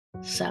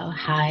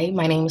Hi,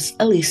 my name is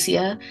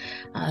Alesia,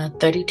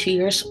 32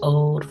 years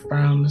old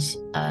from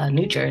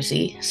New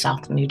Jersey,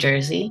 South New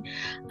Jersey.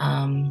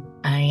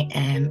 I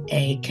am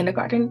a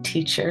kindergarten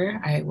teacher.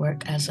 I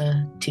work as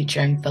a teacher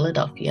in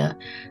Philadelphia,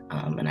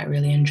 and I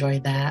really enjoy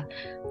that.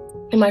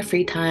 In my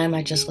free time,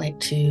 I just like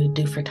to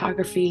do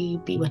photography,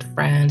 be with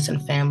friends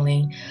and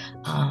family,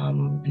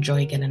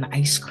 enjoy getting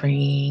ice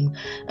cream,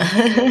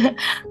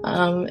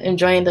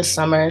 enjoying the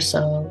summer.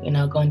 So,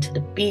 going to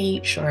the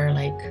beach or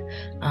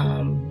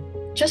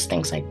just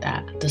things like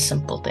that, the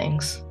simple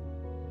things.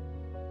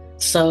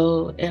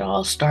 So it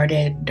all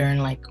started during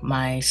like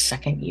my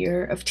second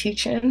year of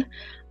teaching.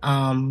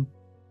 Um,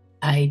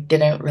 I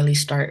didn't really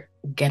start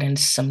getting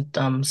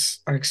symptoms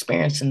or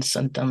experiencing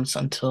symptoms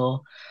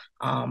until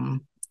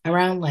um,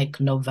 around like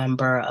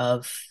November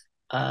of,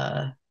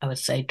 I would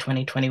say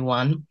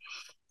 2021.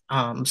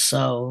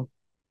 So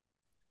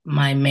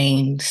my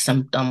main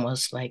symptom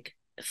was like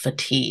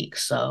fatigue.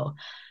 So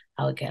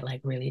I would get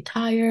like really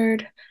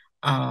tired.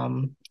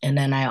 And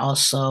then I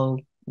also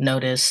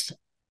noticed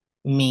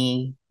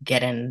me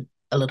getting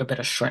a little bit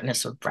of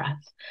shortness of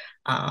breath.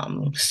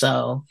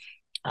 So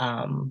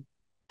um,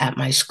 at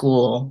my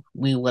school,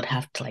 we would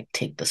have to like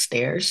take the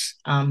stairs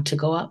to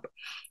go up.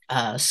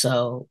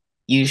 So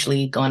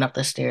usually going up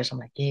the stairs, I'm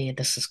like, yeah,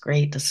 this is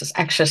great. This is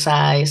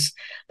exercise.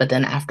 But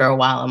then after a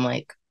while, I'm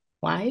like,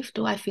 why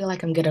do I feel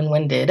like I'm getting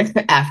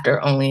winded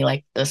after only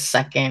like the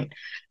second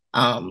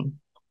um,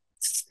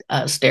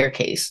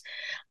 staircase?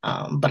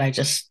 But I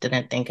just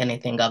didn't think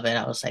anything of it.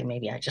 I was like,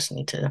 maybe I just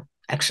need to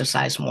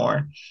exercise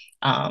more.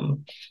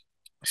 Um,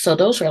 so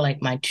those were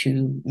like my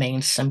two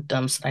main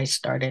symptoms that I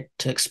started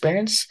to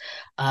experience.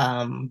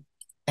 Um,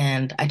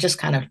 and I just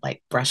kind of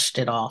like brushed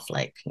it off,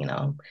 like,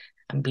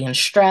 I'm being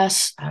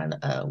stressed, I'm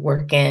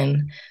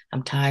working,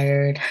 I'm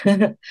tired,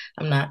 I'm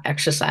not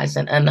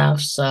exercising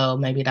enough. So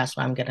maybe that's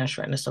why I'm getting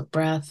shortness of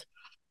breath.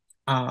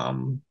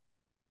 Um,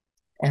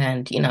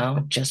 and,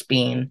 just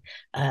being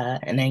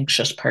an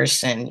anxious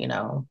person,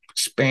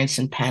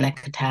 experiencing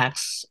panic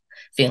attacks,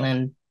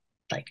 feeling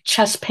like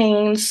chest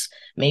pains,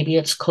 maybe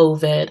it's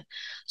COVID.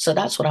 So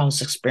that's what I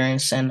was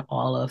experiencing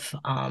all of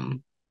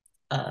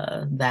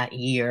that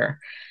year.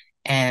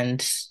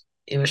 And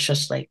it was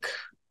just like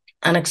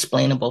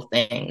unexplainable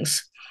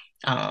things.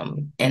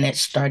 And it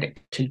started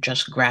to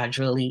just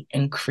gradually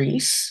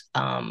increase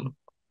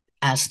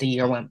as the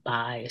year went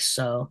by.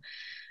 So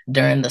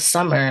during the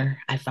summer,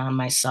 I found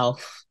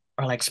myself,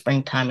 or like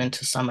springtime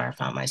into summer, I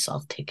found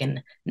myself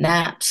taking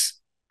naps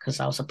because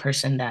I was a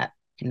person that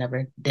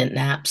never did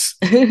naps.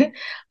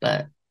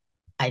 But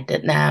I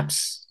did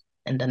naps,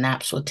 and the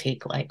naps would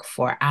take like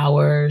 4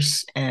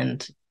 hours.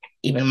 And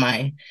even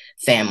my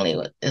family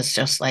is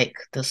just like,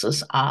 this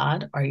is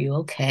odd. Are you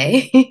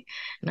okay?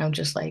 And I'm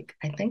just like,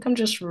 I think I'm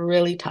just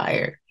really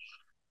tired.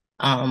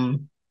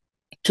 Um,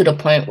 to the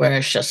point where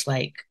it's just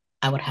like,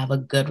 I would have a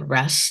good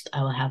rest,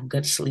 I would have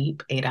good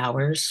sleep, 8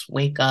 hours,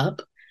 wake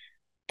up,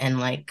 and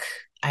like,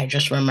 I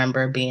just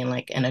remember being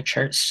like in a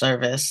church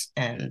service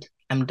and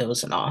I'm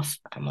dozing off.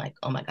 I'm like,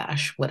 oh my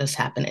gosh, what is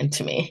happening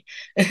to me?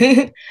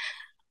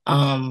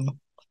 um,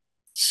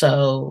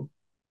 so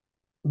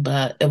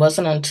but it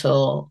wasn't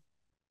until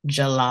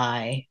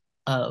July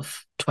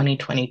of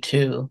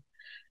 2022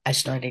 I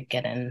started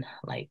getting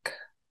like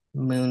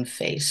moon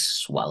face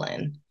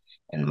swelling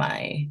in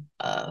my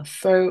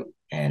throat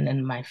and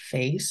in my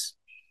face.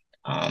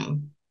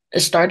 It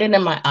started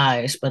in my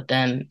eyes, but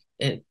then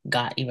it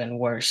got even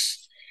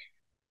worse,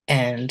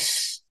 and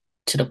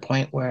to the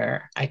point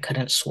where I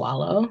couldn't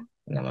swallow.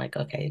 And I'm like,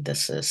 okay,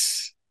 this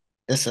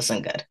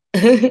isn't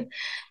good.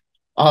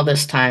 All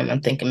this time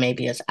I'm thinking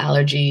maybe it's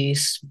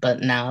allergies,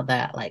 but now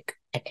that like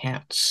I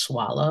can't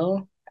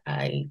swallow,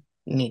 I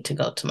need to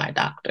go to my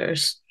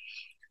doctors.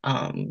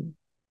 Um,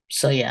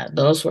 so yeah,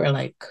 those were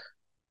like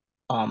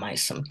all my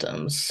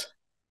symptoms,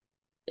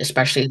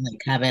 especially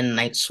like having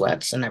night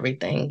sweats and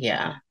everything.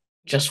 Yeah.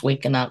 Just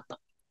waking up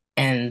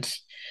and,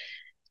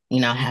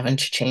 having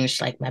to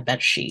change like my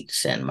bed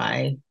sheets and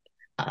my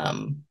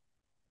um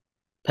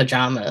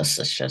pajamas.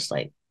 It's just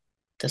like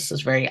this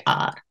is very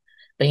odd.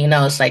 But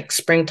it's like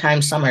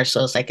springtime, summer,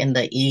 so it's like in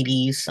the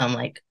 80s. So I'm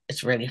like,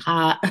 it's really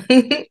hot.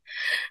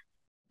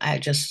 I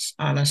just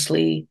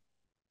honestly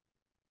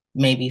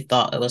maybe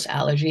thought it was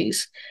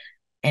allergies.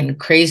 And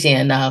crazy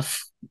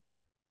enough,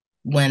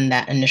 when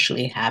that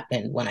initially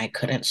happened, when I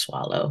couldn't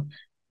swallow,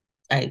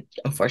 I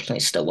unfortunately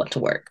still went to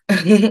work.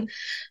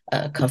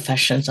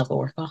 Confessions of a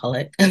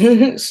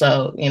workaholic.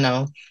 So,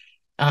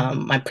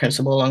 my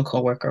principal and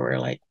coworker were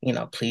like,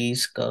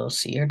 please go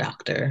see your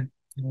doctor.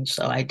 And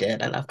so I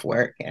did. I left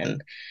work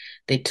and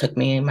they took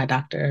me, my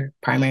doctor,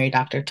 primary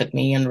doctor, took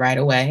me in right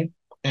away.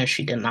 And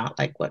she did not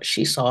like what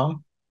she saw.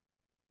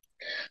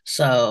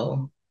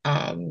 So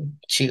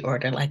she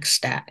ordered like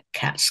stat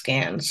CAT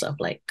scans of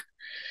like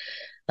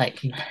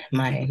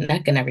my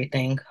neck and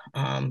everything.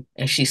 And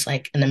she's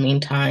like, in the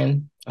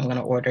meantime, I'm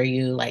gonna order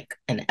you like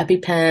an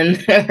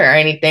EpiPen or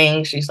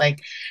anything. She's like,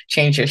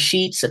 change your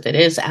sheets if it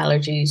is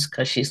allergies,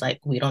 because she's like,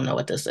 we don't know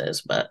what this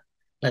is, but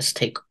let's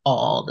take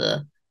all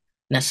the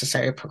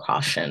necessary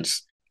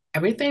precautions.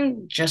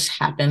 everything just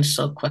happened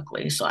so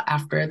quickly. So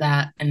after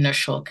that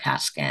initial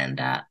CAT scan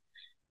that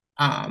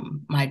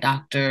my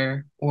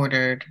doctor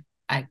ordered,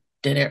 I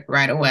did it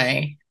right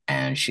away,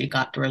 and she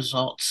got the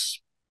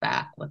results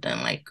back within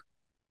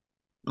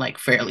like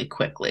fairly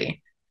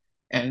quickly.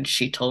 And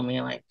she told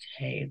me like,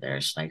 hey,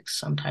 there's like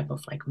some type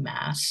of like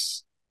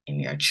mass in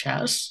your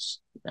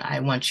chest. I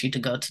want you to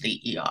go to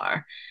the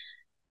ER.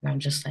 And I'm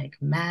just like,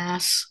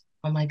 mass?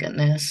 Oh my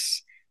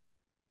goodness.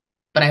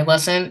 But I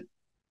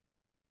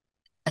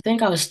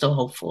think I was still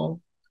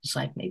hopeful. It's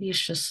like maybe it's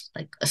just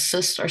like a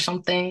cyst or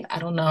something. I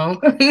don't know.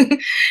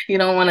 You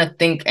don't want to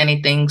think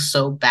anything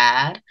so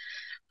bad.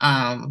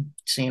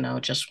 So,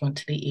 just went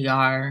to the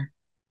ER,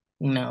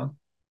 you know,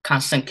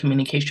 constant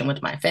communication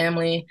with my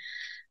family,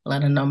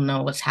 letting them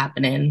know what's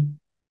happening.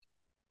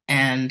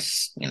 And,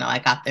 I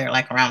got there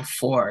like around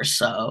 4.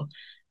 So,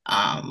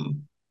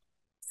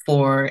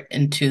 4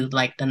 into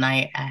like the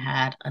night, I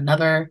had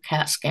another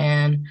CAT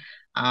scan.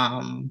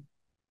 Um,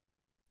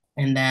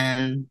 and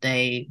then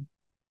they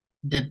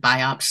did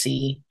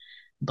biopsy,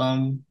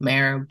 bone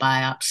marrow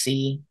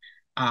biopsy.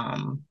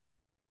 Um,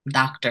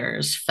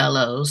 Doctors,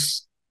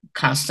 fellows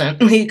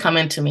constantly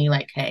coming to me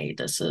like, hey,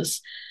 this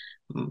is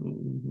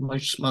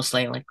most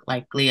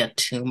likely a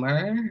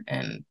tumor,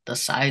 and the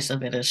size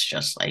of it is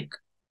just like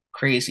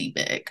crazy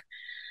big.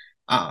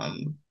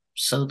 Um,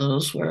 so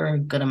those were a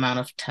good amount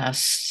of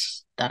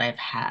tests that I've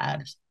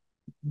had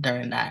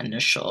during that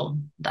initial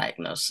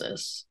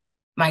diagnosis.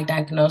 My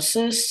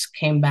diagnosis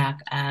came back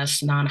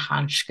as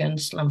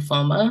non-Hodgkin's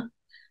lymphoma,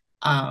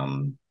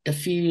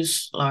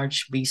 diffuse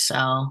large B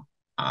cell,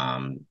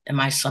 and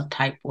my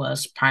subtype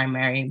was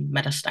primary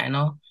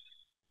mediastinal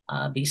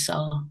B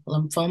cell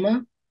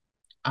lymphoma,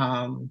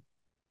 um,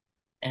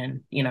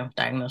 and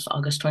diagnosed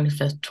August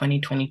 25th,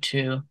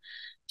 2022.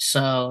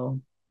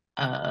 So,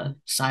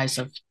 size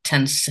of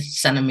 10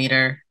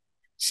 centimeter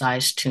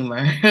size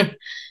tumor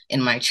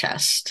in my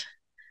chest.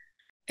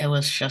 It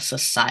was just a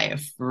sigh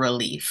of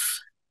relief,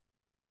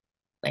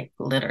 like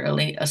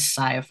literally a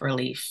sigh of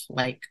relief.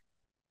 Like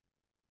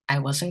I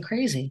wasn't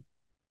crazy,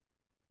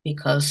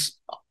 because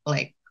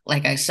like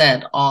I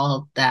said,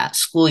 all that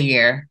school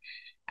year,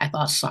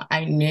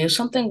 I knew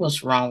something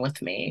was wrong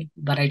with me,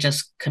 but I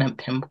just couldn't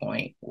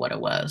pinpoint what it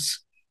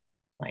was.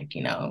 Like,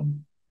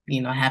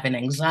 having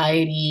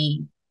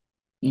anxiety,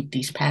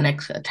 these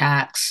panic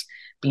attacks,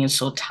 being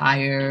so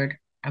tired.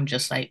 I'm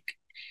just like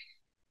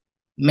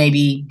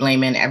maybe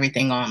blaming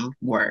everything on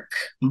work,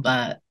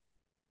 but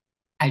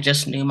I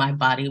just knew my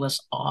body was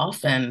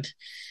off, and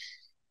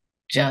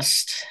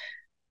just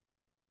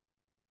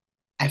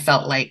I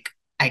felt like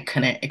I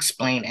couldn't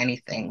explain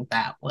anything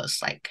that was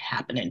like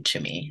happening to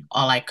me.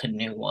 All I could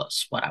knew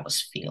was what I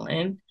was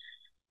feeling.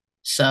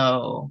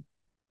 So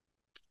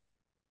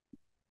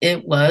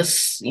it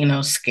was,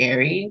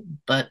 scary,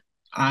 but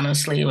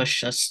honestly, it was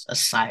just a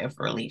sigh of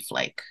relief.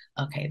 Like,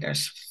 okay,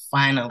 there's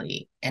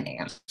finally an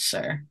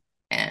answer,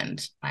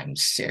 and I'm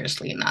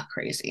seriously not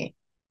crazy.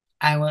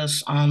 I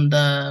was on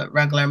the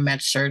regular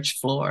med surge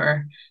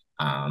floor,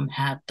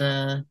 had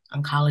the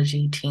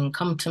oncology team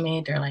come to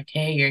me. They're like,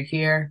 hey, you're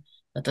here,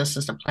 but this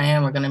is the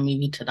plan. We're going to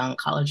move you to the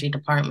oncology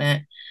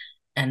department,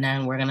 and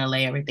then we're going to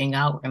lay everything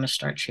out. We're going to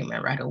start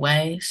treatment right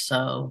away.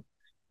 So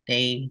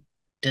they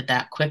did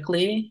that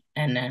quickly.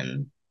 And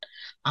then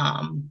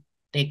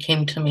they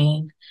came to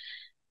me,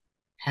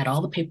 had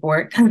all the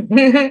paperwork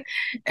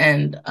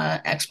and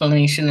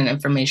explanation and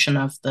information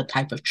of the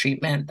type of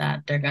treatment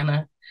that they're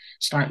gonna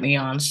start me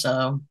on.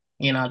 So,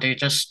 they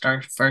just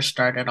first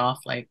started off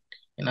like,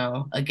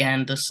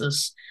 again, this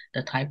is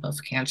the type of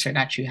cancer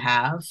that you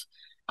have.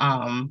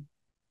 Um,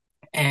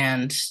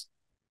 and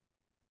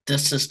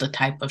this is the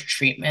type of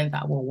treatment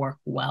that will work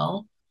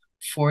well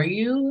for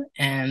you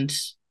and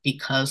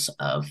because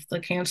of the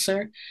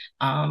cancer.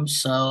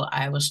 So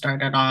I was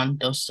started on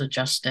dose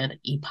adjusted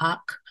EPOC.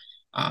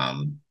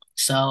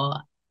 So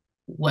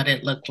what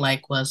it looked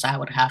like was I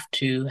would have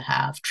to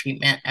have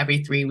treatment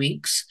every 3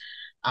 weeks,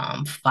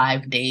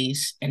 5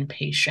 days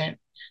inpatient,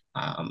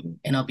 and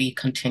it'll be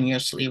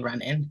continuously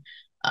running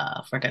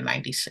for the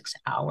 96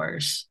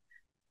 hours.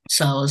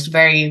 So it was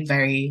very,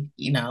 very,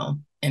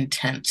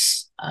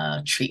 intense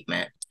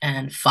treatment,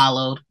 and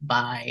followed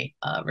by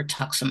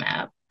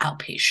rituximab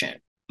outpatient.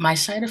 My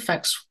side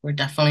effects were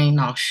definitely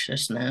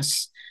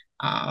nauseousness,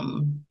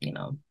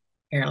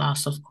 hair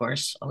loss, of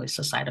course, always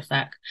a side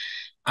effect,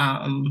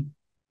 um,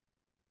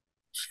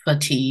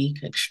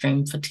 fatigue,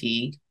 extreme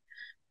fatigue.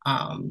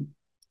 Um,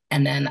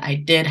 and then I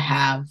did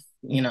have,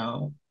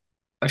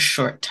 a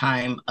short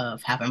time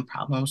of having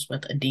problems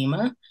with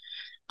edema.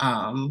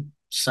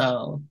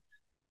 So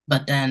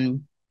but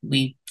then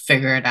we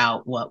figured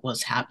out what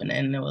was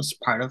happening. It was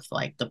part of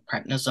like the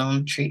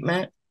prednisone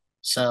treatment.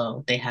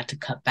 So they had to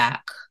cut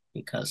back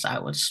because I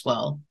would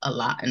swell a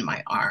lot in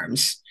my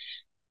arms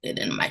and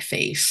in my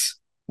face,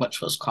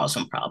 which was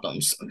causing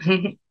problems.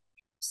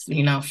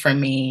 For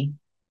me,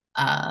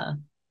 uh,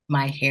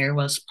 my hair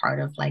was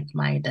part of like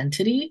my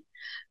identity.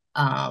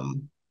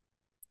 Um,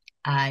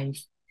 I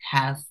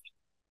have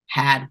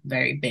had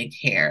very big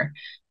hair.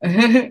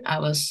 I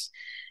was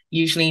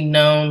usually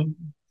known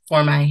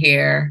for my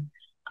hair.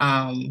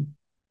 Um,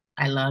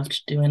 I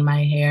loved doing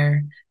my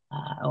hair.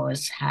 I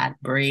always had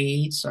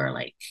braids or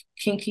like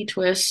kinky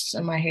twists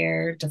in my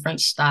hair, different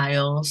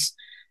styles.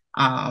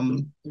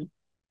 Um,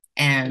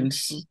 and,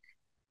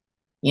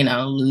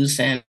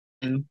 losing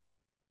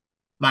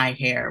my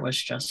hair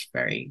was just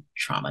very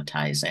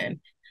traumatizing.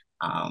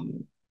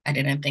 Um, I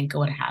didn't think it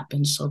would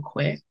happen so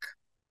quick.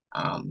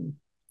 Um,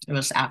 it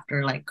was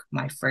after like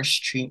my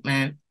first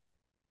treatment.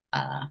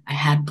 I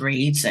had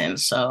braids in,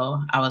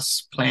 so I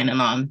was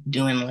planning on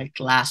doing like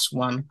last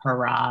one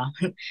hurrah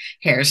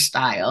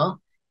hairstyle.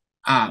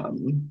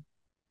 Um,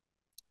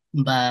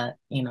 but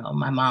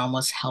my mom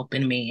was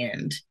helping me,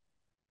 and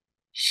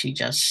she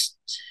just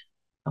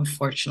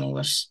unfortunately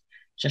was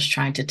just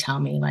trying to tell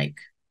me like,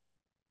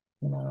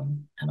 I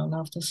don't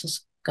know if this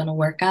is gonna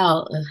work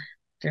out.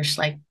 There's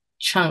like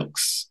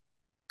chunks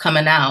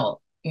coming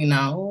out,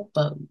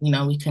 but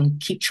we can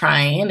keep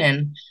trying,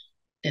 and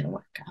it didn't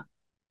work out.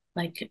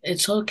 Like,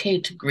 it's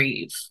okay to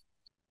grieve.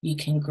 You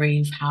can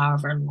grieve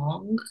however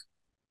long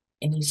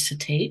it needs to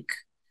take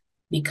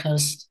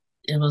because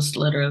it was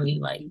literally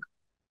like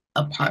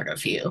a part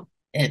of you.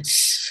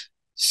 It's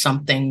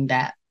something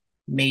that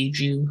made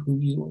you who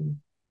you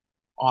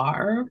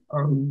are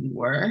or who you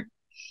were.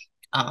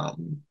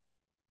 Um,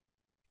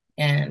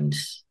 and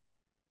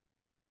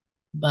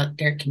but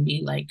there can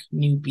be like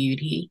new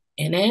beauty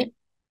in it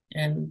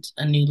and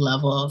a new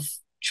level of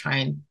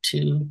trying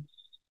to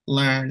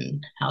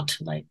learn how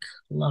to like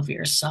love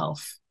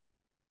yourself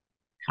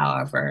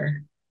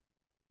however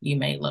you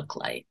may look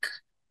like,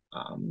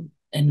 and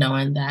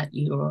knowing that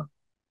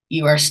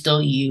you are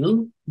still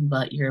you,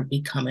 but you're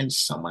becoming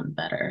someone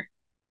better.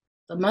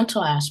 The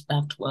mental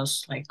aspect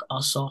was like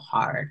also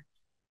hard,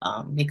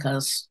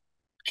 because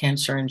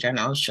cancer in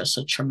general is just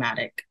a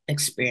traumatic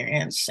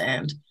experience,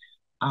 and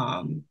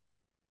um,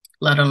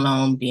 let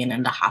alone being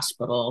in the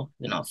hospital,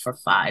 for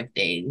 5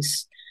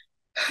 days,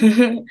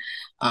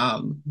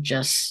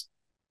 just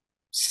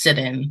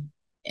sitting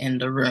in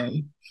the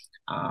room.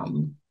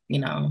 Um, you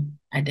know,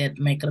 I did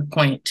make it a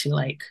point to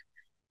like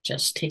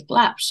just take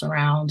laps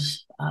around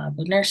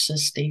the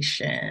nurses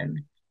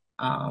station.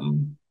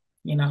 Um,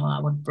 I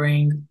would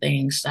bring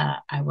things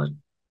that I would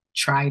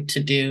try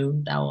to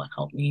do that would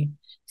help me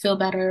feel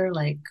better,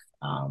 like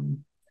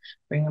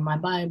bringing my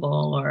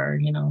Bible, or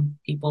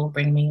people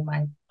bring me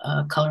my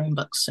coloring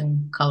books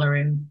and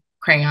coloring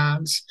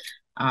crayons,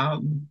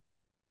 um,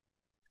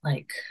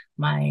 like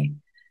my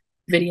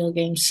video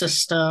game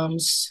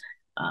systems,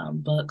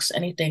 books,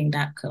 anything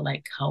that could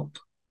like help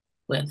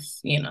with,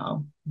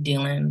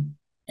 dealing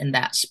in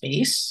that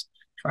space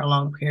for a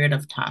long period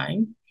of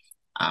time.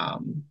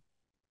 Um,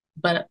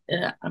 but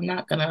I'm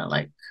not gonna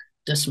like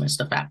dismiss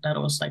the fact that it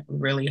was like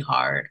really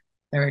hard.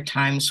 There are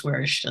times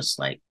where it's just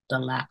like the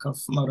lack of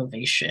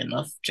motivation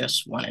of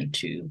just wanting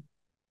to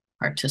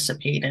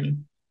participate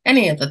in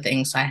any of the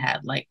things I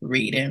had, like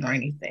reading or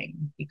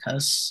anything,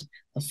 because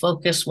the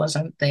focus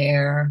wasn't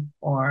there,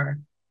 or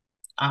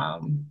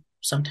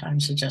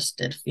sometimes it just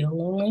did feel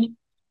lonely.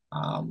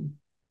 Um,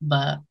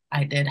 but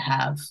I did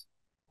have,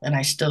 and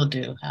I still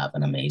do have,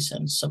 an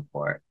amazing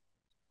support.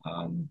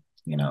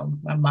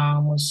 My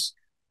mom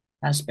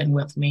has been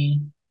with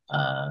me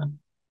uh,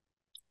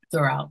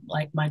 throughout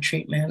like my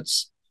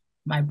treatments.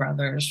 My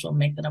brothers will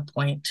make it a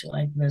point to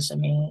like visit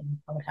me.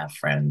 I would have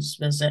friends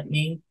visit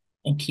me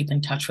and keep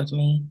in touch with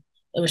me.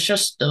 It was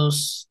just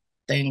those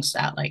things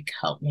that like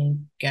helped me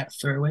get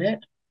through it.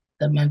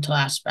 The mental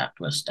aspect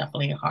was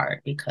definitely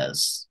hard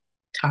because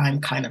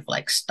time kind of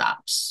like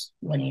stops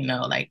when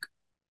like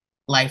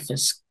life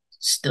is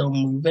still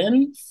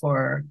moving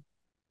for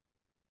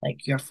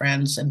like your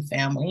friends and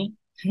family.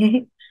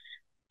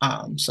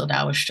 So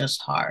that was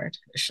just hard.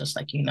 It's just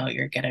like,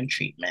 you're getting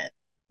treatment,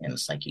 and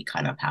it's like you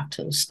kind of have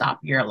to stop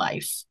your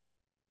life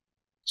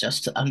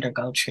just to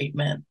undergo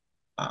treatment.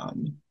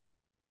 Um,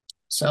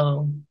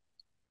 so,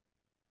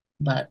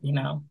 but,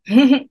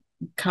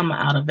 come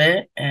out of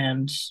it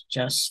and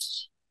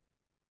just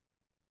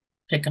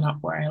picking up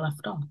where I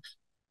left off.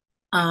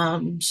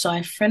 So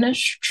I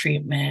finished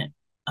treatment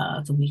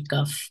the week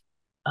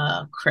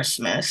of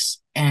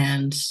Christmas,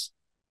 and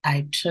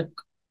I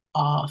took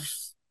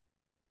off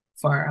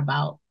for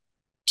about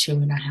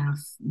 2.5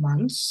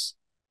 months.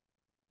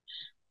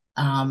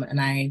 And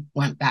I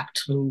went back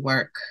to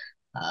work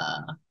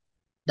uh,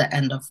 the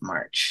end of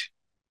March,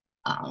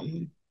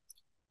 um,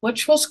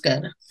 which was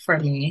good for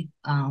me.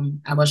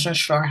 I wasn't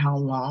sure how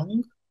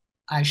long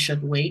I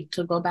should wait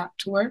to go back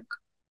to work,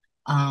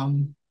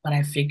 but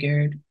I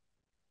figured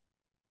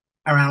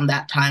around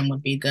that time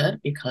would be good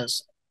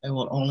because it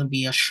will only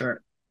be a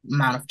short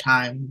amount of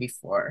time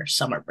before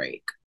summer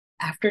break.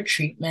 After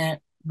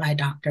treatment, my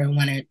doctor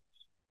wanted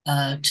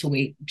to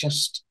wait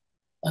just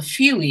a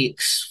few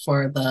weeks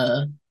for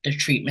the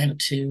treatment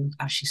to,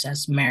 as she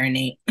says,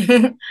 marinate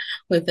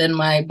within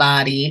my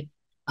body,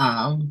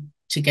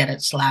 to get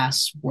its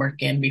last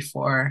work in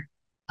before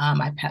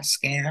my PET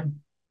scan.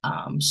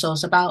 So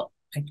it's about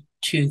like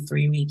 2,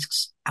 3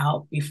 weeks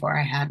out before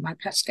I had my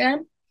PET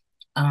scan.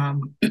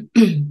 Um,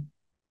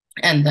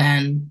 and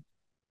then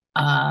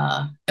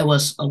It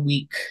was a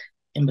week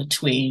in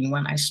between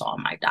when I saw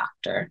my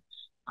doctor.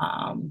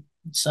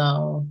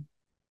 So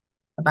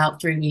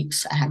about 3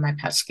 weeks, I had my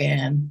PET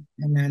scan,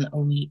 and then a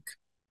week,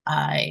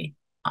 I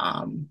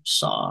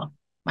saw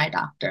my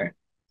doctor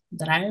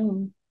that I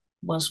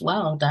was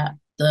well, that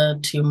the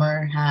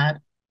tumor had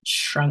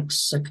shrunk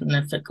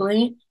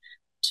significantly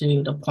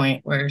to the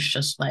point where it's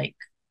just like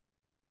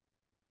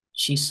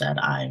she said,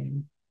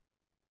 I'm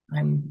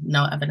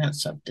no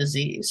evidence of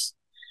disease.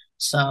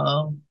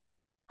 So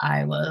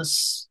I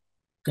was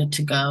good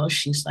to go.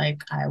 She's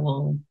like, I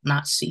will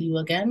not see you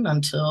again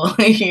until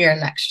your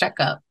next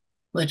checkup,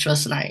 which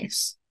was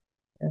nice.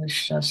 It was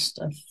just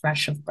a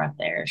fresh of breath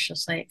air. It's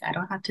just like, I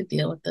don't have to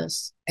deal with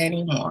this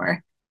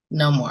anymore.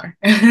 No more.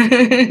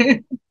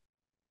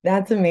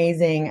 That's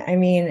amazing. I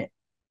mean,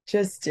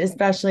 just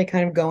especially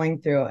kind of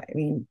going through, I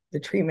mean,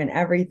 the treatment,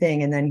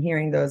 everything, and then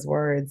hearing those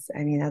words. I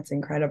mean, that's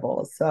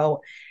incredible.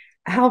 So,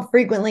 how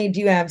frequently do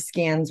you have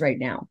scans right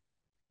now?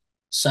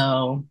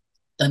 So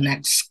the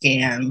next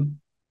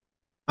scan,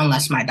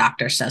 unless my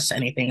doctor says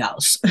anything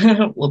else,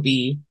 will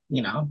be,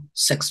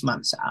 6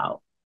 months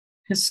out.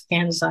 His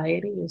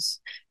anxiety is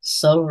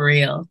so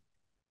real.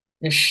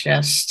 It's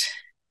just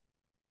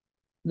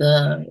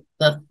the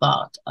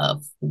thought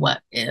of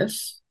what if,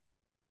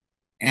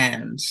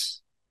 and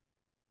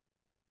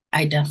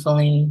I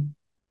definitely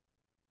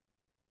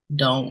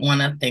don't want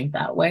to think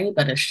that way,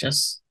 but it's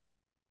just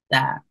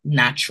that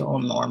natural,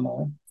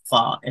 normal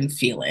thought and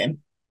feeling.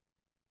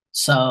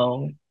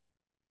 So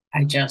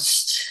I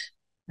just,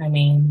 I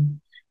mean,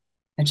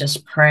 I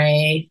just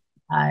pray.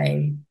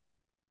 I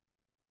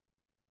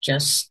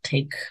just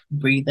take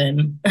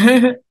breathing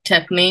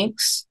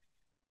techniques,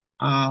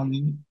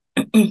 um,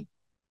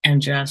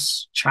 and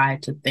just try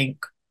to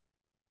think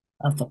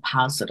of the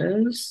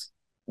positives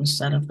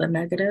instead of the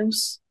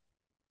negatives,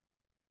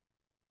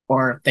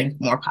 or think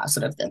more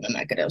positive than the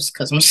negatives,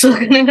 because I'm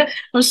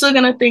still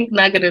gonna think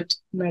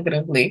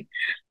negatively.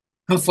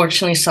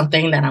 Unfortunately,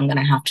 something that I'm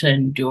gonna have to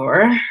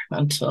endure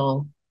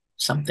until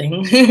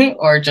something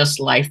or just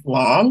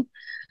lifelong.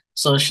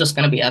 So it's just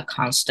gonna be a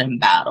constant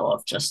battle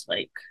of just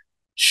like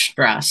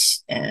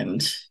stress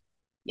and,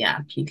 yeah,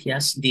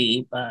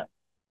 PTSD, but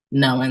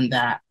knowing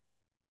that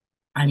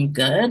I'm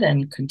good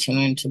and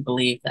continuing to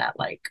believe that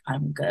like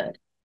I'm good.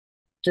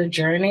 The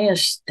journey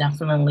is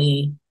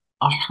definitely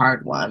a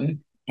hard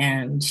one,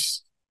 and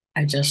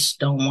I just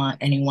don't want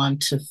anyone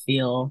to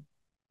feel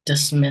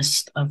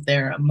dismissed of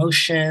their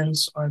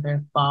emotions or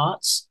their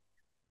thoughts.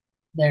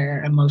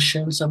 Their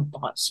emotions and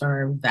thoughts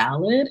are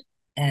valid,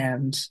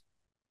 and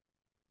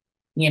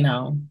you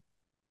know,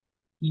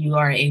 you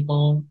are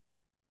able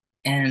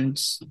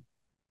and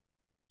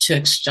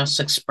just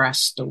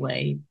express the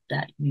way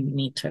that you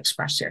need to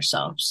express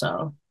yourself.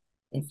 So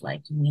if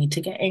like you need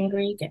to get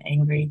angry,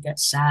 get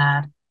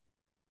sad,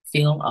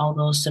 feel all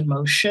those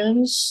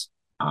emotions.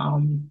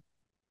 And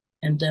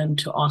then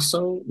to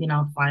also,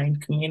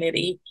 find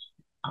community.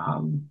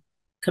 Um,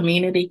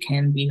 Community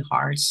can be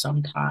hard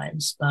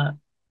sometimes, but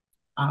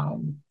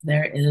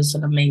there is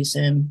an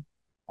amazing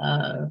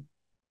uh,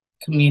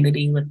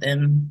 community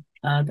within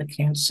the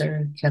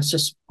cancer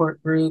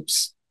support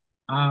groups,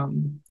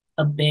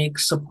 a big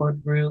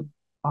support group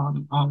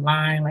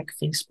online like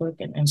Facebook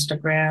and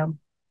Instagram.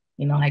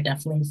 I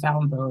definitely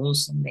found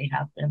those, and they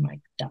have been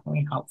like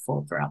definitely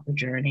helpful throughout the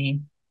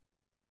journey.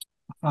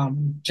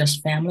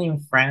 Just family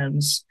and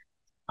friends,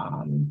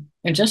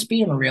 and just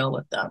being real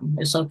with them.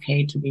 It's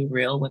okay to be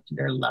real with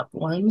your loved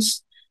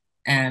ones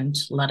and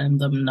letting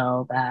them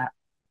know that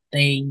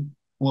they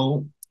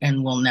will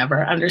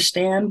never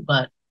understand,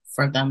 but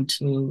for them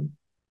to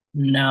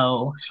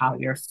know how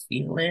you're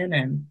feeling,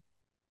 and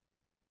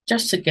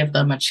just to give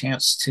them a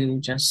chance to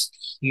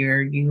just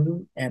hear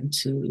you and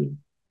to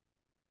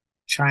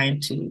trying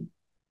to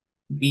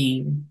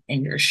be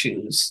in your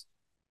shoes.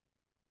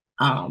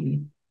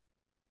 Um,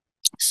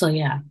 so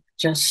yeah,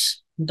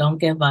 just don't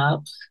give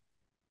up,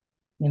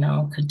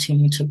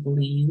 continue to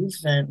believe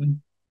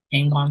and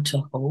hang on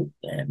to hope,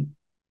 and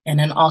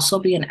then also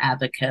be an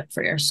advocate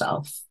for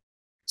yourself.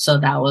 So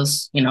that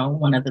was,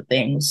 one of the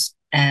things.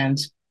 And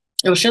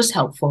it was just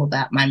helpful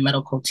that my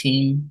medical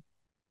team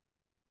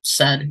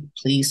said,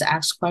 please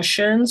ask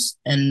questions,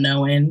 and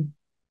knowing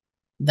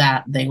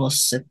that they will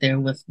sit there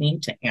with me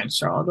to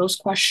answer all those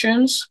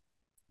questions,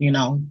 you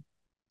know,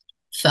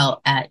 felt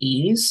at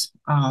ease.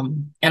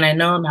 And I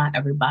know not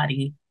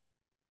everybody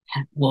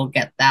will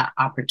get that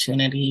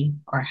opportunity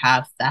or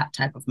have that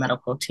type of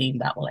medical team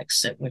that will like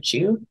sit with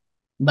you.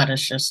 But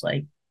it's just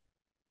like,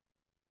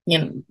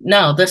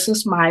 no, this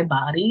is my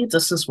body.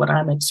 This is what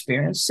I'm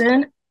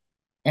experiencing.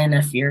 And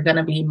if you're going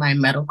to be my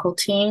medical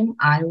team,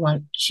 I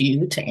want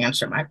you to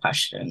answer my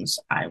questions.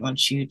 I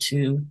want you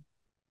to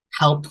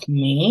help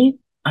me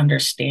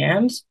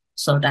understand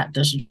so that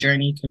this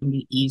journey can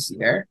be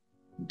easier.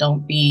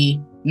 Don't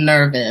be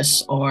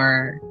nervous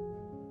or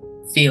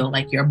feel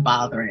like you're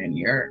bothering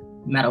your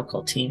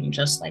medical team.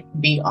 Just like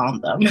be on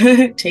them.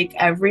 Take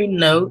every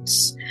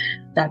notes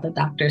that the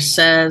doctor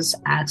says,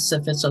 ask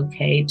if it's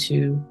okay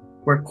to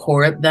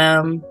record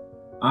them,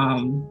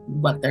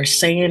 what they're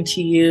saying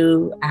to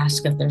you,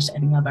 ask if there's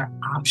any other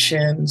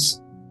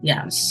options.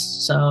 Yes,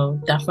 so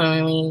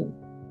definitely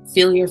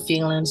feel your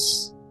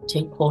feelings,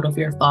 take hold of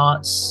your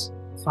thoughts,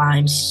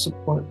 find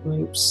support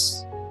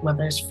groups,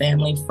 whether it's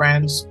family,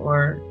 friends,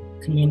 or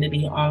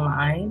community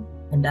online,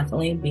 and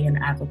definitely be an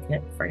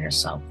advocate for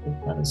yourself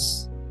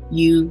because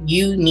you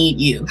need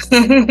you.